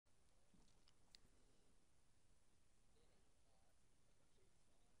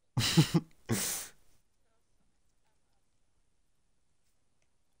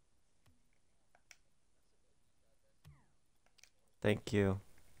Thank you.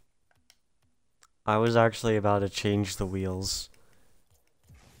 I was actually about to change the wheels.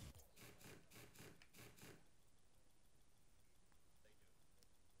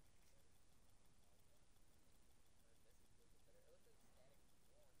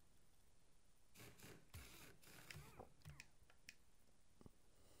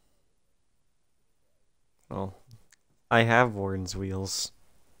 Oh, I have Warren's wheels.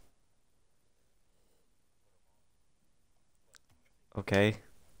 Okay.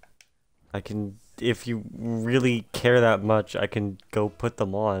 I can, if you really care that much, I can go put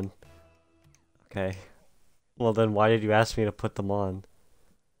them on. Okay. Well then why did you ask me to put them on?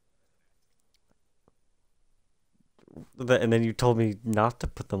 And then you told me not to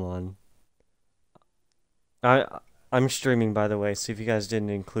put them on. I'm streaming, by the way, so if you guys didn't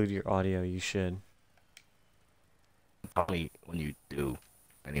include your audio, you should. Probably when you do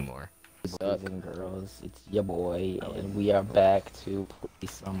anymore. Boys and girls, it's your boy, and we are back to play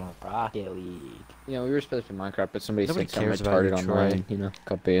some Rocket League. You know, we were supposed to be Minecraft, but somebody Nobody said something cares about you, retarded Troy. online, you know,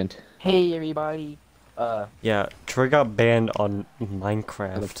 got banned. Hey everybody, Yeah, Troy got banned on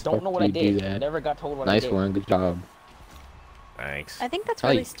Minecraft. don't know what I you do did. that? Never got told what I Nice did. one, good job. Thanks. I think that's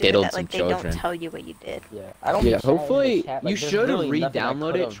Probably really stupid diddled that some like they don't children. tell you what you did. Yeah, I don't. Yeah, be shy in hopefully this chat, you like, there's should really nothing I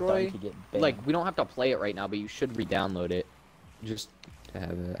re-download could it, have Troy. done to get banned. Like, we don't have to play it right now, but you should re-download it. Just to have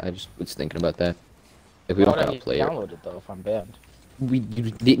it. I just was thinking about that. If we Why don't would I have need to play to it. download it though if I'm banned? You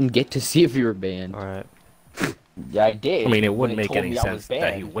didn't get to see if you were banned. Alright. Yeah, I did. I mean, it when wouldn't make told any me I was sense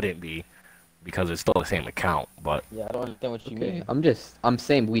that he banned. wouldn't be, because it's still the same account. But Yeah, I don't understand what you Okay, mean. I'm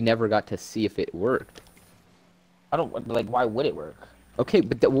saying we never got to see if it worked. I don't like. Why would it work? Okay,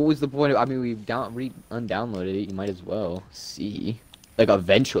 but what was the point of, I mean, we undownloaded it, you might as well see. Like,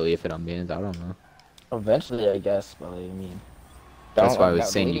 eventually, if it unbans, I don't know. Eventually, I guess. But like, I mean, That's why I I'm was not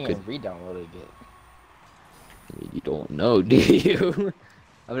saying you waiting could. and re-downloading it. I mean, you don't know, do you?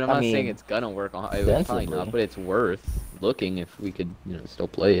 I mean, I'm I not saying mean, it's gonna work on it would probably not, ostensibly. but it's worth looking if we could, you know, still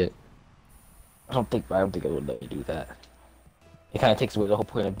play it. I don't think I would let you do that. It kind of takes away the whole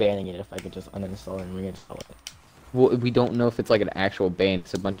point of banning it if I could just uninstall and reinstall it. Well, we don't know if it's like an actual ban,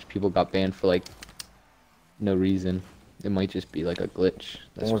 because a bunch of people got banned for, like, no reason. It might just be like a glitch.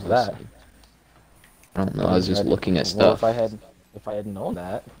 What was I that? saying. I don't know, I was just looking at Well, stuff. if I had known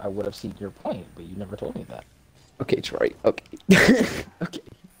that, I would have seen your point, but you never told me that. Okay, Troy, okay. Okay.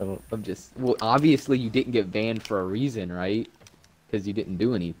 I'm just, well, obviously you didn't get banned for a reason, right? Because you didn't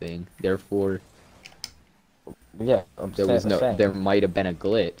do anything. Therefore, Yeah, there might have been a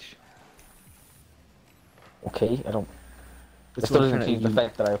glitch. Okay, I don't. It That's still what I'm doesn't trying change to- the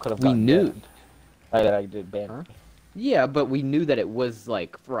fact that I could have. we knew. That I did ban. Huh? Yeah, but we knew that it was,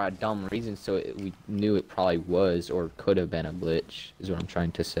 like, for a dumb reason, so we knew it probably was or could have been a glitch, is what I'm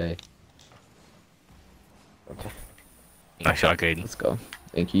trying to say. Okay. nice shot, Caden. Let's go.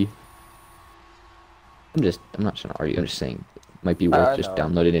 Thank you. I'm not trying to argue, I'm just saying it might be worth just know.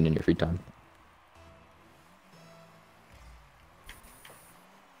 downloading it in your free time.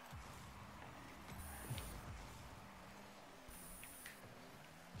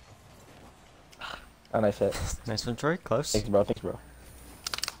 And I said, Nice one, Troy. Close. thanks, bro. Thanks, bro.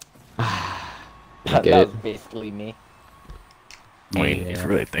 Look that at was it. basically me. I mean, if Yeah. you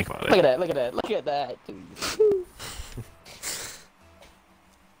really think about Look it. at that! Look at that! Look at that!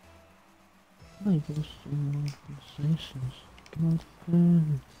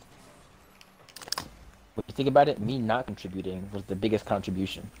 When you think about it, me not contributing was the biggest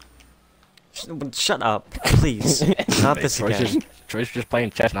contribution. Shut up, please. Not Hey, this again. Troy's just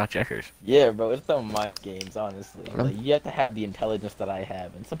playing chess, not checkers. Yeah, bro, it's some of my games, honestly. Like, you have to have the intelligence that I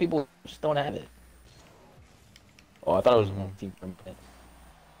have, and some people just don't have it. Oh, I thought it was one team for a minute.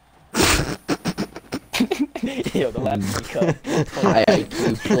 Yo, the last week High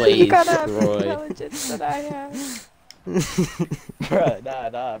IQ plays, You gotta have the Troy. intelligence that I have. Bruh,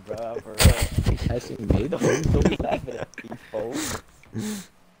 nah, bro, for real. Passing mid. Don't be laughing at me, folks.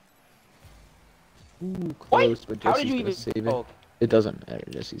 Ooh, What? close, but How Jesse's did you gonna even? save it. Oh, It doesn't matter,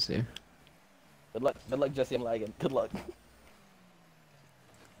 Jesse's there. good luck, Jesse. I'm lagging. Good luck.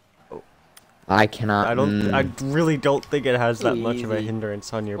 I cannot. I really don't think it has that much of a Easy.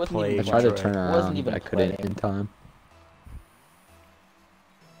 hindrance on your Wasn't play, even I tried to Troy. turn Wasn't around, even but I couldn't playing. in time.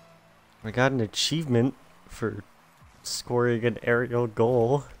 I got an achievement for scoring an aerial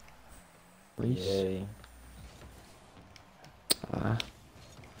goal. Nice. Yay.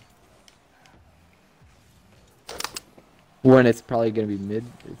 When it's probably gonna be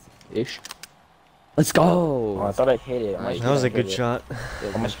mid-ish. Let's Oh, I go. thought I hit it. Nice. That was a good shot.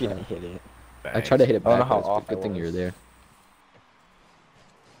 On my screen, I hit it. I tried to hit it I don't know back. how But off it's a good I thing you were was. there.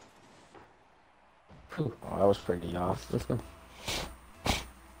 Oh, that was pretty off. Let's go.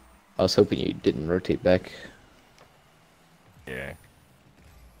 I was hoping you didn't rotate back. Yeah.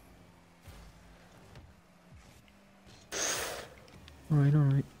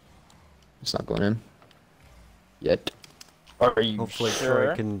 Alright. It's not going in. Yet. Are you Hopefully sure?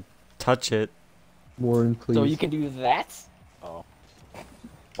 Troy can touch it. Warren, please. So you can do that? Oh.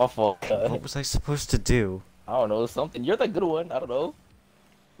 My fault. What was I supposed to do? I don't know, something. You're the good one. I don't know.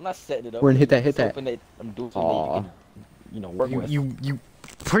 I'm not setting it up. Warren, hit that, I'm hit just that. hoping that I'm doing something that you can, work with. You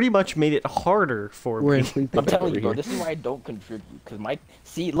pretty much made it harder for Warren, me. please. I'm pick that telling over you, bro, here. this is why I don't contribute. Cause my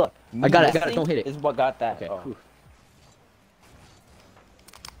look. I got it, missing don't hit it. Is what got that. Okay. Oh. Whew.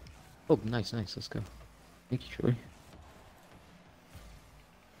 Oh, nice. Let's go. Thank you, Troy.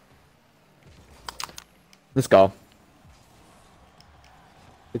 Let's go.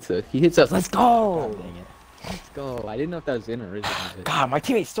 He hits us. Let's go. God dang it. Let's go. I didn't know if that was in or isn't. God, my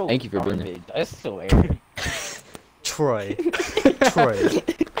teammate's so Thank you for doing that. garbage. That's so weird. Troy. Troy.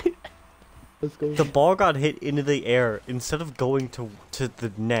 Let's go. The ball got hit into the air. Instead of going to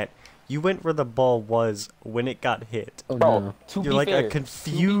the net, you went where the ball was when it got hit. Oh Bro, no. to You're be like fair, a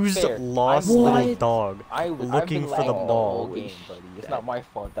confused, fair, lost I'm little lagging- dog I've looking been for the lagging ball. whole game, buddy. It's not my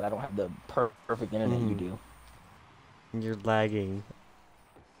fault that I don't have the perfect internet you do. You're lagging.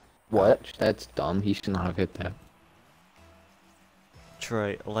 What? That's dumb. He should not have hit that.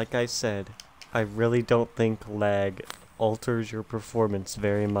 Troy, like I said, I really don't think lag alters your performance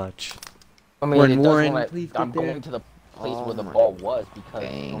very much. I mean, Warren, it does Warren, when please I'm get there. going to the place where the Oh my ball was because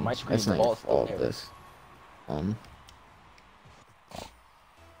Dang. on my screen That's the not your ball's still fault, there. this.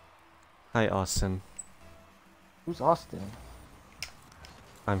 Hi, Austin. Who's Austin?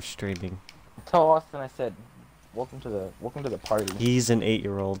 I'm streaming. Tell Austin I said, welcome to the party. He's an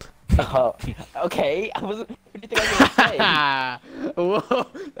 8-year-old. Okay, I wasn't. What do you think I was gonna say? Whoa,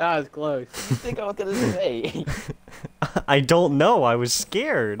 that was close. What do you think I was gonna say? I don't know. I was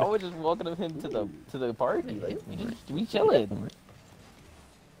scared. I was just welcoming him to the party. Like we chilling.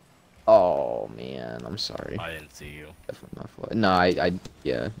 Oh man, I'm sorry. I didn't see you. Definitely my fault. No,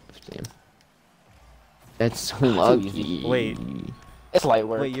 yeah, damn. That's so Too lucky. easy. Wait. It's light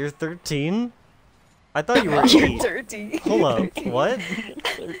work. Wait, you're 13? I thought you were You're 8. dirty. Hold up. What?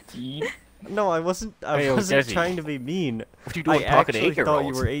 13. No, I wasn't. I Hey, yo, wasn't Jesse. trying to be mean. What you doing I talking to actually thought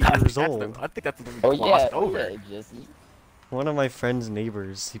you 8-year-olds? were 8 That's years the- old. I think that's the Oh glossed yeah, over. yeah, Jesse. One of my friend's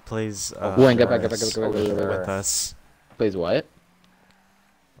neighbors, he plays Warren, get back, Us get back. with us. Plays what?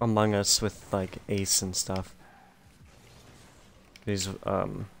 Among Us with like Ace and stuff. He's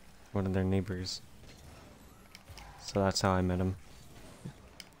one of their neighbors. So that's how I met him.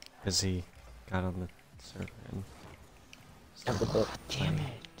 Cause he got on the server and Damn it.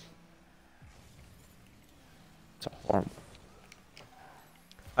 It's a horrible.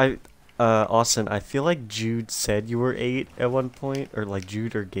 Austin, I feel like Jude said you were 8 at one point, or like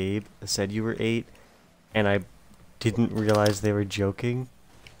Jude or Gabe said you were 8, and I didn't realize they were joking,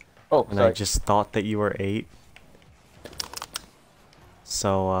 Oh, and sorry. I just thought that you were 8.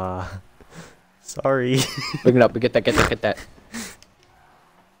 So, sorry. Bring it up. Get that.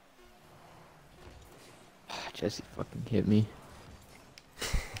 Jesse fucking hit me.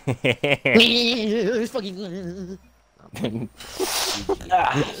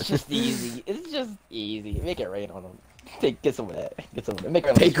 It's just easy. It's just easy. Make it rain on them. Get some of that. Get some of that. Make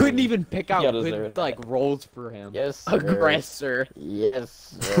it They rain. couldn't even pick out Yeah, good deserve like that. roles for him. Yes, sir. Aggressor.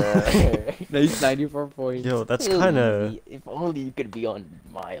 Yes, sir. Nice 94 points. Yo, that's Too kind of. easy. If only you could be on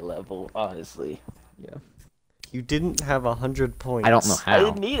my level, honestly. Yeah. You didn't have 100 points. I don't know I how.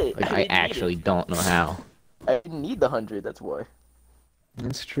 didn't need it. Like, I didn't need actually don't know how. it. I didn't need the 100. That's why.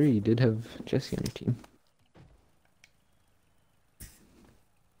 That's true. You did have Jesse on your team.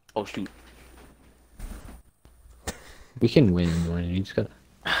 Oh shoot. We can win, Warren. You just gotta.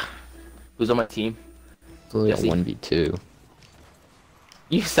 Who's on my team? It's only a Jesse. 1v2.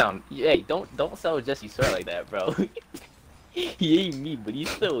 You sound. Hey, don't sound Jesse Swear like that, bro. He ain't me, but he's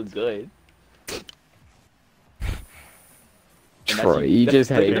still good. And that's Troy, you just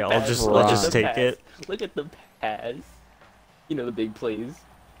had Okay, a I'll just take pass. it. Look at the pass. You know the big plays.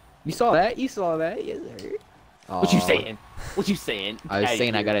 You saw that? You saw that? Yes, sir. What you saying? What you saying? I was Outta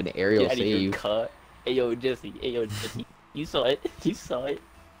saying I here. got an aerial Get outta here, save. cut. Hey yo, Jesse. Hey yo, Jesse. You saw it. You saw it.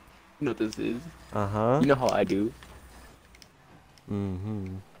 You know what this is. Uh-huh. You know how I do.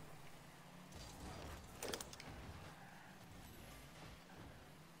 Mm-hmm.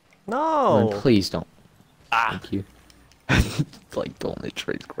 Warren, No! please don't. Ah. Thank you. Like, don't let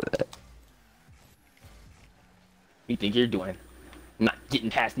Trey score that. You think you're doing? Not getting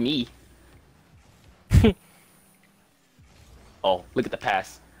past me. Oh, look at the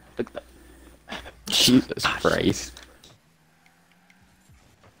pass. Look at the. Jesus Christ.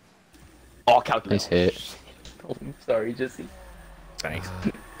 All calculated. Nice hit. Oh, I'm sorry, Jesse. Thanks.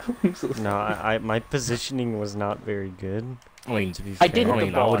 I'm so sorry. No, my positioning was not very good. I mean, To be I fair. did hit the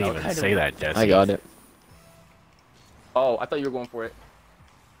I ball. wouldn't I even kind say of- that, Jesse. I got it. Oh, I thought you were going for it.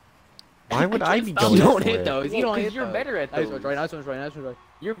 Why would I be Stop. going You don't for hit it? those. You Well, don't 'cause hit you're those. better at Nice those. one's right. Nice one's right. Nice one's right.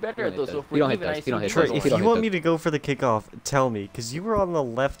 You're better at You don't those. hit So those. for You don't hit even I those. see You don't hit you're Trey, those. if going. don't you hit want those. me to go for the kickoff, tell me, because you were on the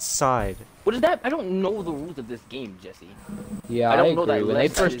left side. What is that? I don't know the rules of this game, Jesse. Yeah, I I don't know agree. that When they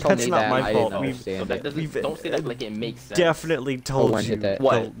left side first is- told That's me not that, my I fault. didn't We've- So understand that it. doesn't. We've Don't say that like it makes sense. Definitely told one you hit that.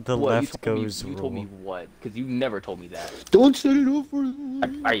 What? the What? left you told me, goes You told me rule. what? Because you never told me that. Don't set it up for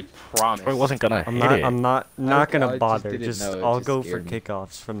them. I promise. I wasn't gonna I'm hit not. it. I'm not I gonna just bother. didn't Just know, it I'll just go for scared me.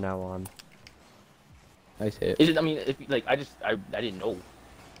 kickoffs from now on. Nice hit. Is it? I mean, if like I didn't know.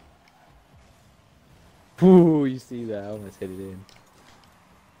 Ooh, you see that? I almost hit it in.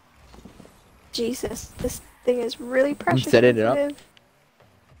 Jesus, this thing is really pressure setting it up. sensitive.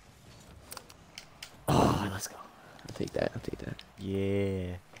 Oh, let's go. I'll take that. I'll take that.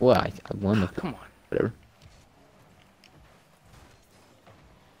 Yeah. Well, I won the Come on. whatever.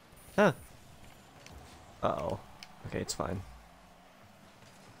 Huh. Uh-oh. Okay, it's fine.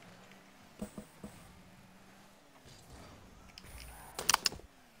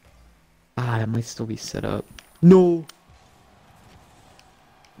 Ah, that might still be set up. No.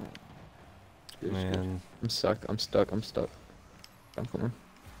 Man. I'm stuck. I'm stuck. I'm stuck. I'm coming.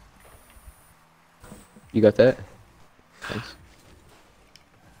 You got that? Thanks.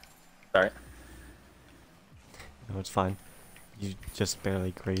 Sorry. No, it's fine. You just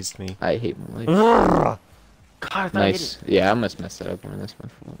barely grazed me. I hate my life. Ugh. God, I thought I hit Nice. it. Yeah, I must mess that up, man. That's my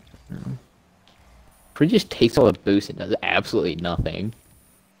fault. No. Pretty just takes all the boost and does absolutely nothing.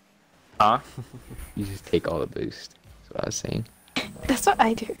 Huh? You just take all the boost. That's what I was saying. That's what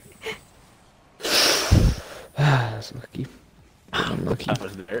I do. That's lucky. I'm lucky. I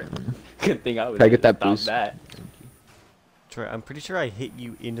was there. Good thing I was. Can I get there that to stop boost? That. Trey, I'm pretty sure I hit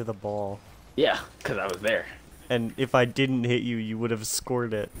you into the ball. Yeah, because I was there. And if I didn't hit you, you would have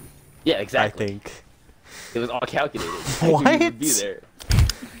scored it. Yeah, exactly. I think. It was all calculated. I knew you would be What? there.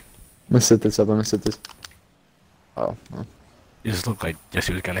 I'm gonna set this up. I'm gonna set this. Oh, well. It just looked like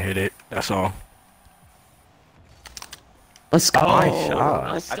Jesse was gonna hit it. That's all. Let's go. Nice shot.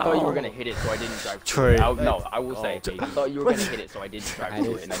 I thought you were gonna hit it, so I didn't drive to Trey. it. No, I will say, I thought you were gonna hit it, so I didn't drive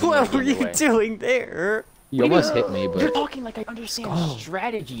to it. And I didn't What get were in the you way. doing there? You almost hit me, You're but talking like I understand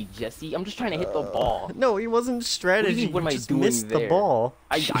strategy, Jesse. I'm just trying to hit the ball. No, it wasn't strategy. what am I you just doing missed the there? ball.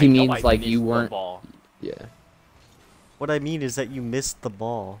 I He know means I like missed you the weren't- Ball. yeah. What I mean is that you missed the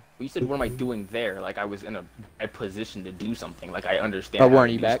ball. But you said, what am I doing there? Like I was in a bad position to do something. Like I understand. But how weren't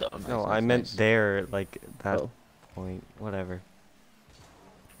to you do back? stuff. No, Nice, I nice, meant nice. there, like that Oh. point. Whatever.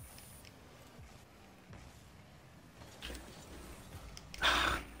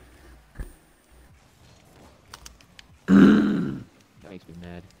 That makes me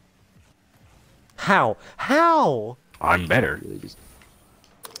mad. How? How? I'm better. Really just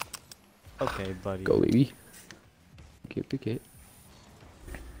Okay, buddy. go, baby. Get pick it.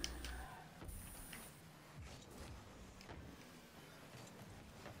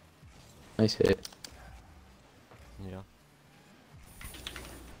 Nice hit. Yeah.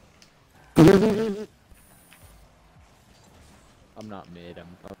 I'm not mid.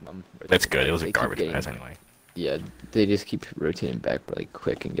 I'm That's good. It was they a keep garbage getting- pass anyway. Yeah, they just keep rotating back really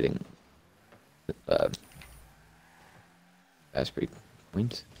quick and getting fast break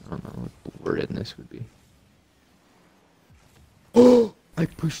points. I don't know what the word in this would be. Oh! I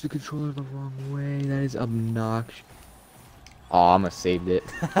pushed the controller the wrong way. That is obnoxious. Oh, I almost saved it.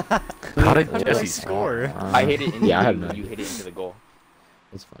 How did How did I Jesse score? I hit it. Into Yeah, I had you, no you hit it into the goal.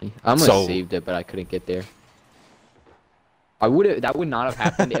 That's funny. I almost So- saved it, but I couldn't get there. I would have. That would not have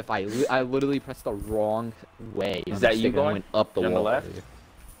happened if I literally pressed the wrong way. Is on that the you stick and going? Went up the On the wall. left?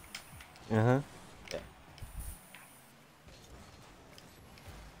 Uh-huh.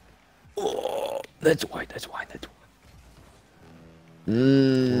 Oh, that's wide. That's wide. That's wide.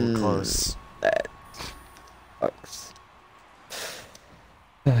 Ooh, close. That sucks.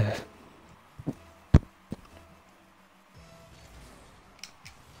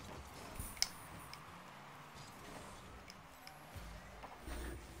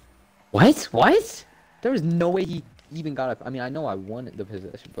 What? What? There was no way he even got up. I mean, I know I won the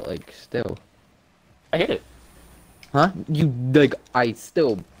possession, but like, still. I hit it. Huh? You like? I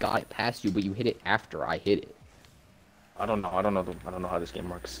still got it past you, but you hit it after I hit it. I don't know. I don't know how this game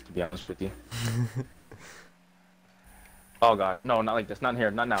works. To be honest with you. Oh god, no, not like this, not here,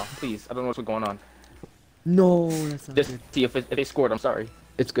 not now, please. I don't know what's going on. No, that's not Just good. see if they scored. I'm sorry.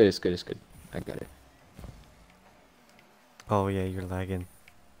 It's good. It's good. It's good. I got it. Oh yeah, you're lagging.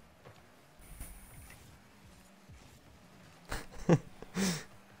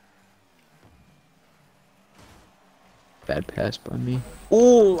 Bad pass by me.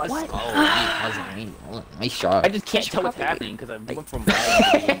 Oh, let's What? go. Nice shot. I just can't tell what's happening because I went from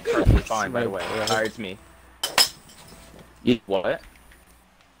lag to being perfectly fine right away. Alright, it's me. What?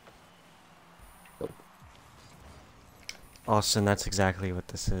 Austin, that's exactly what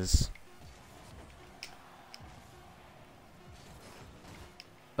this is.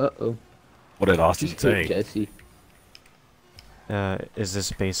 Uh-oh. What did Austin Just hit say? Jesse. Is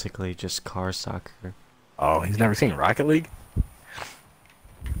this basically just car soccer? Oh, he's never seen Rocket League?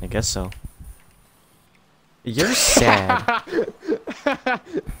 I guess so. You're sad.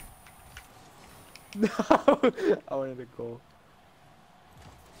 No, I wanted a goal.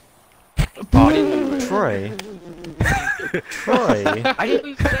 Oh, I didn't do it. Troy. Troy. I didn't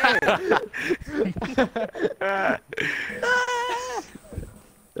even say it.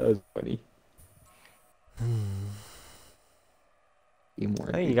 That was funny.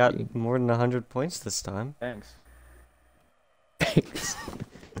 Teamwork. Hey, you got more than 100 points this time. Thanks. Thanks.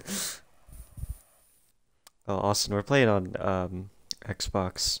 Oh, Austin, we're playing on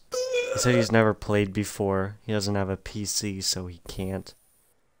Xbox. He said he's never played before. He doesn't have a PC, so he can't.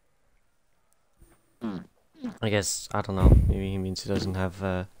 I guess, I don't know. Maybe he means he doesn't have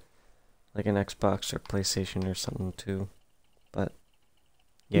like an Xbox or PlayStation or something too. But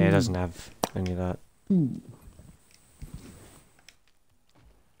yeah, he doesn't have any of that.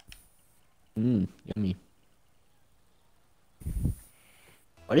 Yummy.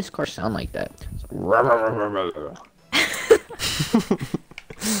 Why does car sound like that?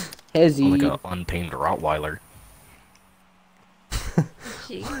 Hezzy. Like an untamed Rottweiler.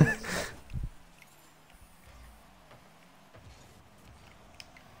 Jeez.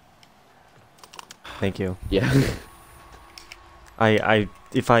 Thank you. Yeah.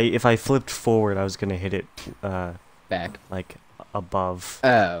 If I flipped forward, I was gonna hit it Back. like above.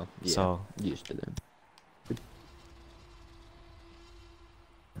 Oh. Yeah. So Used to them.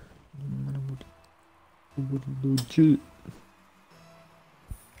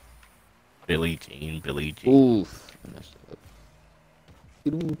 Billie Jean. Oof. I messed up.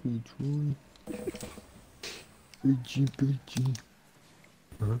 Get off me, Troy. Bitchy.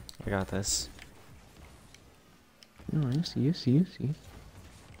 I got this. No, I see.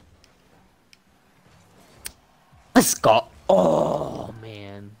 Let's go. Oh,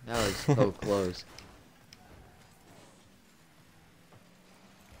 man. That was so close.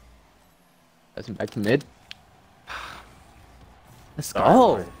 That's back to mid. Let's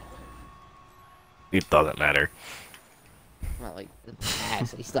go. It doesn't matter. Not like the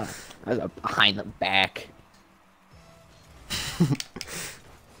pass. He's not behind the back.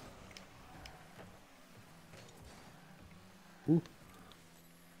 Ooh.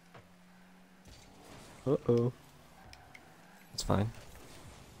 Uh-oh. It's fine.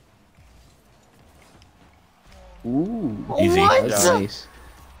 Ooh. Easy. That's nice.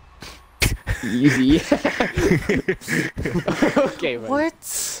 Easy. Okay, buddy.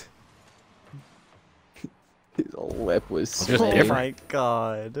 What? His lip was Just so Oh different. my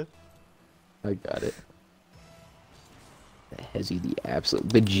god. I got it. The Hezzy, the absolute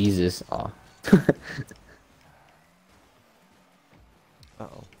bejesus. Aw.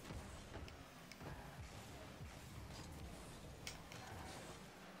 Uh-oh.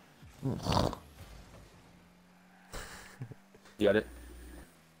 You got it?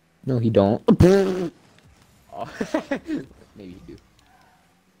 No, he don't. Aw. Maybe he do.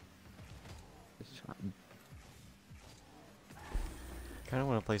 Kinda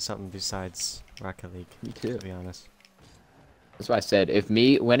wanna play something besides Rocket League, Me too. to be honest. That's why I said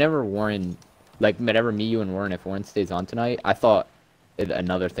whenever Warren, like whenever me, you, and Warren, if Warren stays on tonight, I thought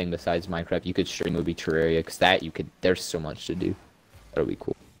another thing besides Minecraft you could stream would be Terraria, because that you could. There's so much to do. That'll be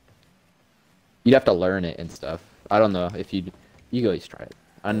cool. You'd have to learn it and stuff. I don't know if you could always try it.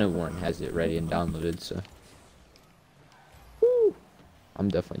 I know Warren has it ready and downloaded, so. Woo. I'm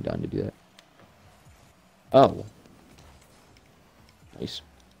definitely down to do that. Oh. Nice.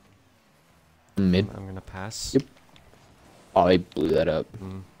 Mid. I'm gonna pass. Yep. Oh, he blew that up.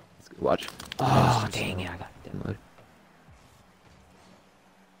 Mm. Let's go watch. Oh, dang it, I got it downloaded.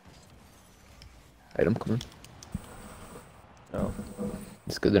 Item coming. Oh.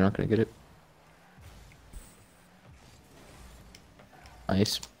 It's good they're not gonna get it.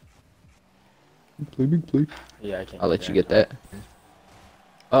 Nice. Big play. Yeah, I can't. I'll let you get that.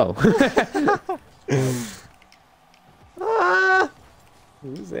 Oh. Ah!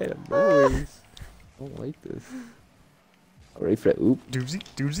 Who's that noise? I don't like this. Ready for that? Oop. Doozy,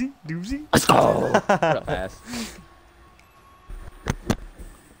 doozy, doozy. Let's go. What up, ass?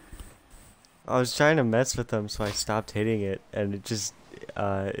 I was trying to mess with them, so I stopped hitting it, and it just,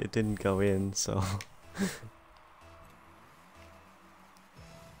 it didn't go in, so.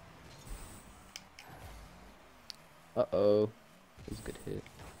 Uh-oh. That was a good hit.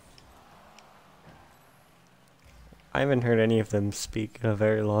 I haven't heard any of them speak in a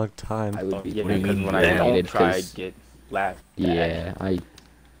very long time. I would be Yeah, What do you because mean, when yeah? I don't frustrated try, I 'cause- get laughed at. Yeah,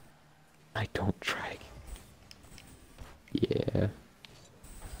 I don't try. Yeah.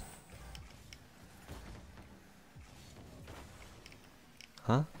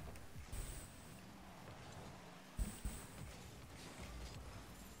 Huh?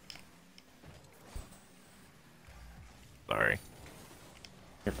 Sorry.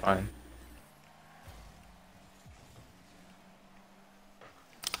 You're fine.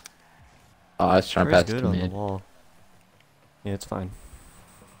 Oh, I was trying to Pray's pass good to on the mid. wall. Yeah, it's fine.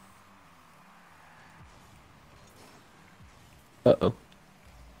 Uh-oh.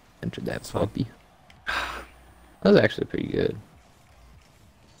 Entered that It's fine. puppy. That was actually pretty good.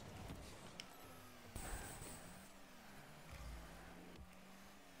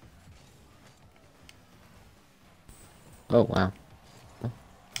 Oh, wow. Oh,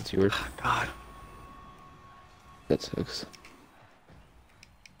 that's yours. God. That sucks.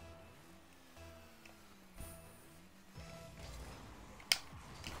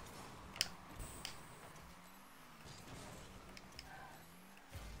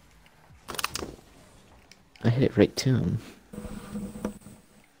 I hit it right to him.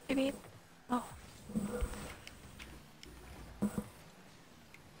 Maybe. Oh,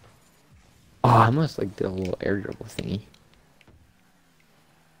 Oh, I must like did a little air dribble thingy.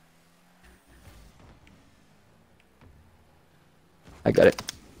 I got it.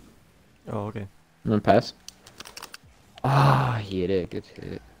 Oh, okay. I'm gonna pass. Ah, he hit it. Good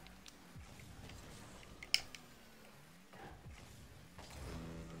hit.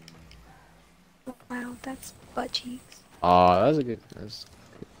 wow, that's butt cheeks. Oh, that was a good. That was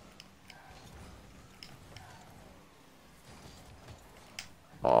good.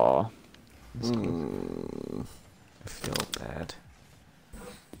 Oh. I feel bad.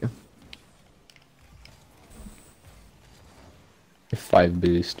 A 5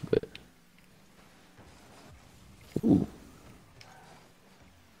 boost, but. Ooh.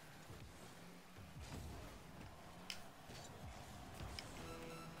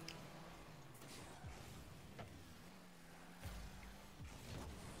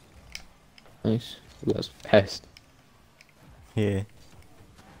 Nice. Ooh, that was fast. Yeah.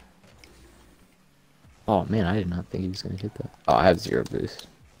 Oh man, I did not think he was gonna hit that. Oh, I have 0 boost.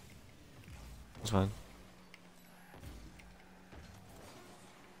 It's fine.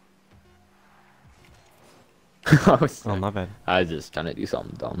 Oh, my bad. I was just trying to do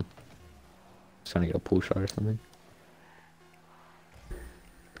something dumb. Just trying to get a pull shot or something.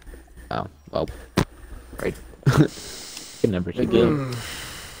 Oh, well. Right. Can never keep going.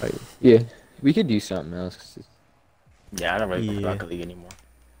 Right. Yeah, we could do something else. 'Cause Yeah, I don't really play Yeah. Rocket League anymore.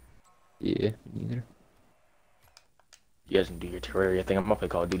 yeah, me neither. You guys can do your Terraria thing. I'm gonna play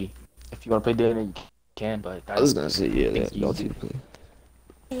Call of Duty. If you wanna play Data, you can, but I was gonna say, yeah, think that, y'all easy. two play.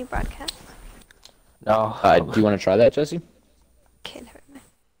 Can you broadcast? No. Do you want to try that, Jesse? Can't hurt me.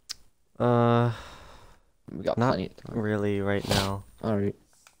 We got Not plenty of time. really right now. Alright.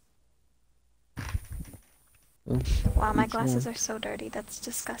 Wow, my Each glasses one. are so dirty. That's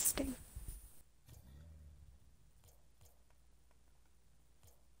disgusting.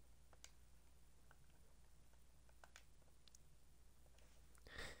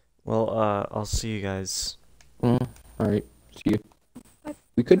 Well, I'll see you guys. Alright, see you. What?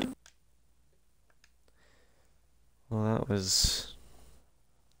 We could. Well, that was...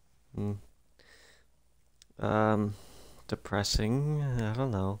 depressing. I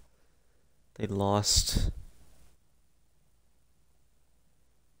don't know. They lost.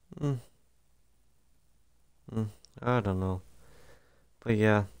 I don't know. But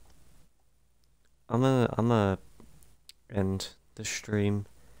yeah. I'm gonna end the stream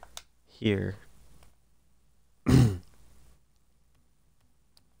here.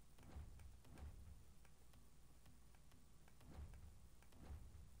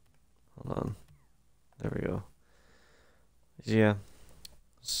 Hold on. There we go. Yeah.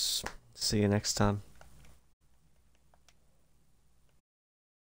 See you next time.